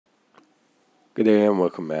Good day and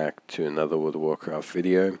welcome back to another World of Warcraft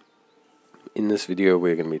video. In this video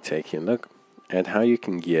we're going to be taking a look at how you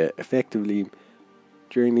can gear effectively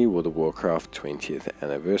during the World of Warcraft 20th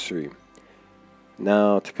anniversary.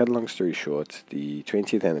 Now, to cut a long story short, the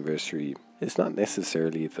 20th anniversary is not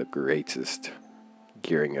necessarily the greatest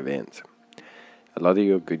gearing event. A lot of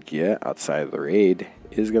your good gear outside of the raid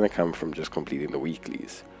is going to come from just completing the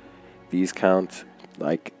weeklies. These count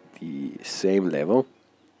like the same level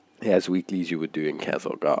as weeklies you would do in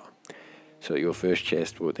Kazalgar. So your first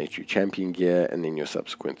chest would net you champion gear, and then your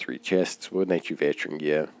subsequent 3 chests would net you veteran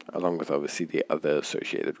gear, along with obviously the other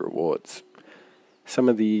associated rewards. Some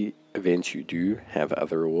of the events you do have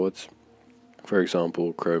other rewards. For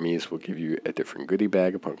example, Chromies will give you a different goodie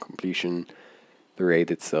bag upon completion. The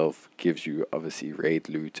raid itself gives you obviously raid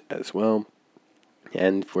loot as well.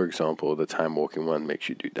 And for example, the time walking one makes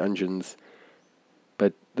you do dungeons.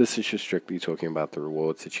 But this is just strictly talking about the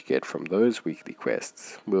rewards that you get from those weekly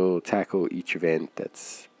quests. We'll tackle each event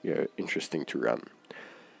that's interesting to run.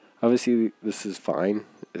 Obviously, this is fine.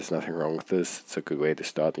 There's nothing wrong with this. It's a good way to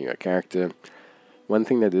start in your character. One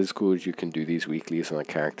thing that is cool is you can do these weeklies on a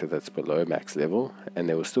character that's below max level, and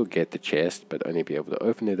they will still get the chest, but only be able to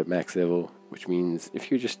open it at max level, which means if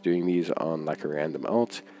you're just doing these on like a random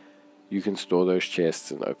alt, you can store those chests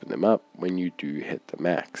and open them up when you do hit the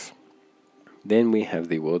max. Then we have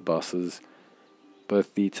the world bosses,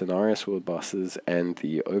 both the Tanaris world bosses and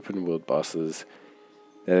the open world bosses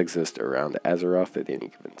that exist around Azeroth at any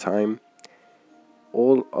given time.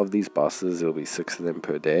 All of these bosses, there will be 6 of them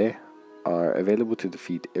per day, are available to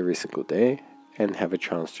defeat every single day and have a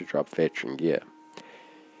chance to drop veteran gear.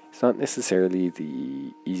 It's not necessarily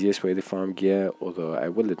the easiest way to farm gear, although I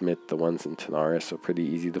will admit the ones in Tanaris are pretty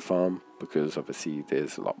easy to farm because obviously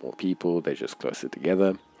there's a lot more people, they're just closer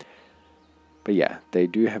together. But yeah, they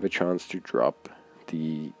do have a chance to drop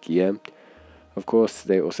the gear. Of course,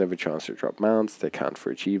 they also have a chance to drop mounts, they count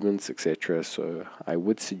for achievements, etc. So I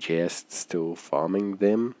would suggest still farming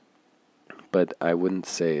them, but I wouldn't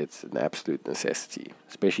say it's an absolute necessity,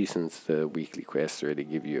 especially since the weekly quests already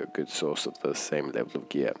give you a good source of the same level of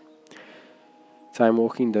gear. Time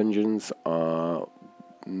walking dungeons are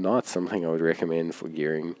not something I would recommend for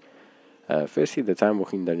gearing. Firstly, the time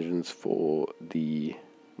walking dungeons for the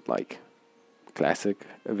classic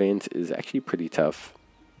event is actually pretty tough.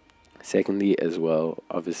 Secondly, as well,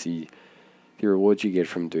 obviously the rewards you get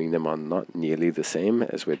from doing them are not nearly the same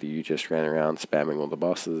as whether you just ran around spamming all the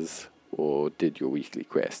bosses or did your weekly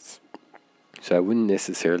quests. So I wouldn't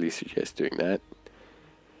necessarily suggest doing that.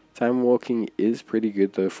 Time walking is pretty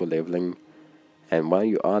good though for leveling, and while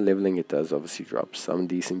you are leveling, it does obviously drop some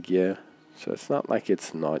decent gear, so it's not like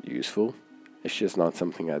it's not useful. It's just not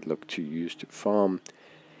something I'd look to use to farm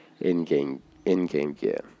in-game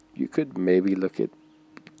gear. You could maybe look at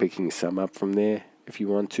picking some up from there if you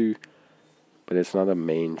want to, but it's not a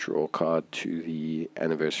main draw card to the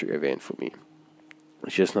anniversary event for me.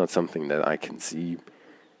 It's just not something that I can see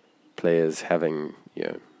players having,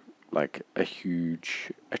 like a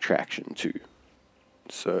huge attraction to.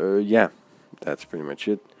 So yeah, that's pretty much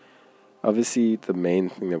it. Obviously, the main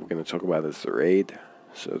thing that we're going to talk about is the raid.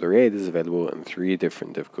 So the raid is available in 3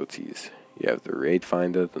 different difficulties. You have the Raid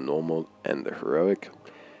Finder, the Normal, and the Heroic.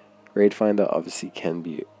 Raid Finder obviously can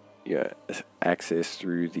be accessed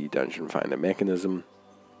through the Dungeon Finder mechanism.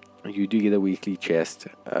 You do get a weekly chest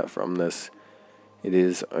from this. It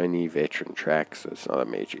is only veteran track, so it's not a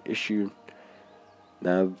major issue.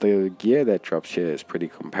 Now, the gear that drops here is pretty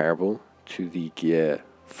comparable to the gear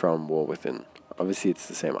from War Within. Obviously, it's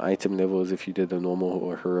the same item level as if you did a normal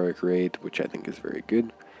or heroic raid, which I think is very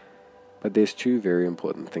good. But there's 2 very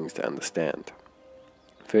important things to understand.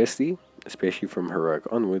 Firstly, especially from heroic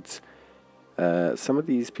onwards, some of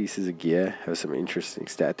these pieces of gear have some interesting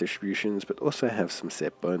stat distributions, but also have some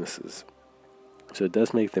set bonuses. So it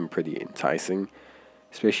does make them pretty enticing,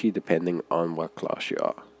 especially depending on what class you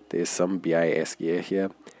are. There's some BIS gear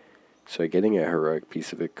here, so getting a heroic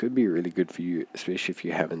piece of it could be really good for you, especially if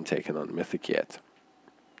you haven't taken on Mythic yet.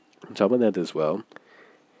 On top of that as well,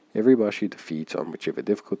 every boss you defeat on whichever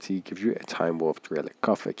difficulty gives you a Timewarped Relic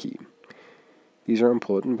Coffer Key. These are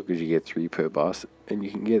important because you get 3 per boss, and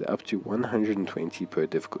you can get up to 120 per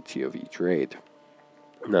difficulty of each raid.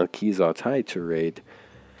 Now, keys are tied to raid,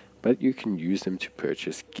 but you can use them to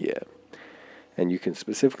purchase gear. And you can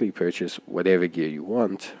specifically purchase whatever gear you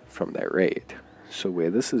want from that raid. So where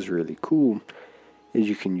this is really cool is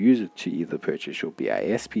you can use it to either purchase your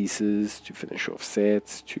BIS pieces, to finish off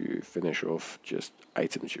sets, to finish off just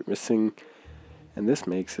items you're missing. And this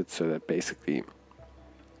makes it so that basically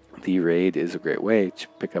the raid is a great way to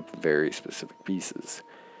pick up very specific pieces.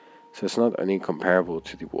 So it's not only comparable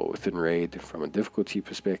to the War Within raid from a difficulty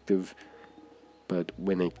perspective, but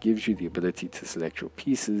when it gives you the ability to select your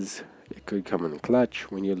pieces, it could come in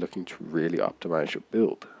clutch when you're looking to really optimize your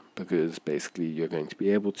build, because basically you're going to be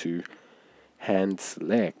able to hand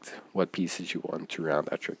select what pieces you want to round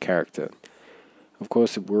out your character. Of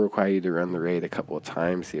course, it will require you to run the raid a couple of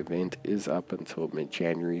times. The event is up until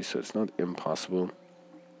mid-January, so it's not impossible,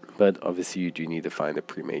 but obviously you do need to find a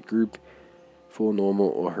pre-made group for normal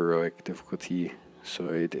or heroic difficulty, so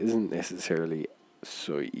it isn't necessarily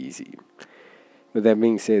so easy. With that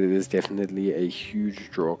being said, it is definitely a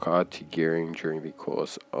huge draw card to gearing during the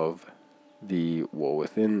course of the War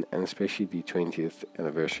Within, and especially the 20th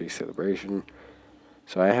anniversary celebration.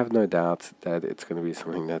 So I have no doubt that it's going to be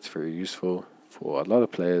something that's very useful for a lot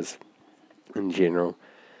of players in general,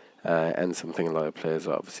 and something a lot of players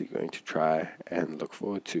are obviously going to try and look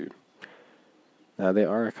forward to. Now there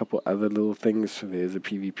are a couple other little things. So there's a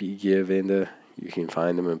PvP gear vendor. You can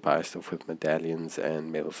find him and buy stuff with medallions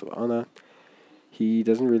and medals of honor. He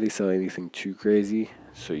doesn't really sell anything too crazy,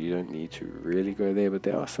 so you don't need to really go there, but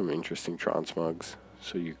there are some interesting transmogs,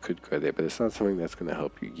 so you could go there, but it's not something that's going to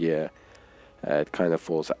help you gear. It kind of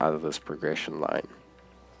falls out of this progression line.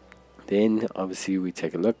 Then obviously we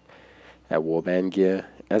take a look at warband gear.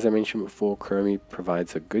 As I mentioned before, Chromie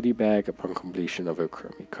provides a goodie bag upon completion of a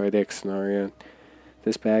Chromie Codex scenario.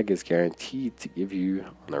 This bag is guaranteed to give you,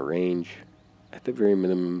 on a range, at the very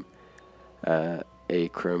minimum, a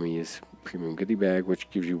Chromie's premium goodie bag, which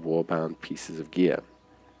gives you warbound pieces of gear.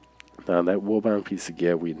 Now that warbound piece of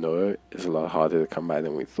gear we know is a lot harder to come by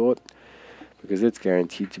than we thought. Because it's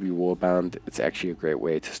guaranteed to be warbound, it's actually a great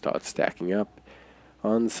way to start stacking up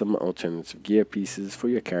on some alternative gear pieces for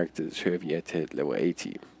your characters who have yet to hit level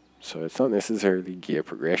 80. So it's not necessarily gear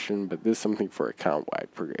progression, but there's something for account-wide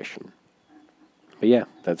progression. But yeah,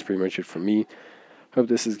 that's pretty much it for me. Hope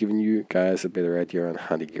this has given you guys a better idea on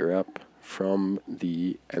how to gear up from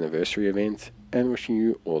the anniversary event, and wishing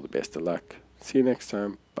you all the best of luck. See you next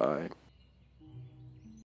time. Bye.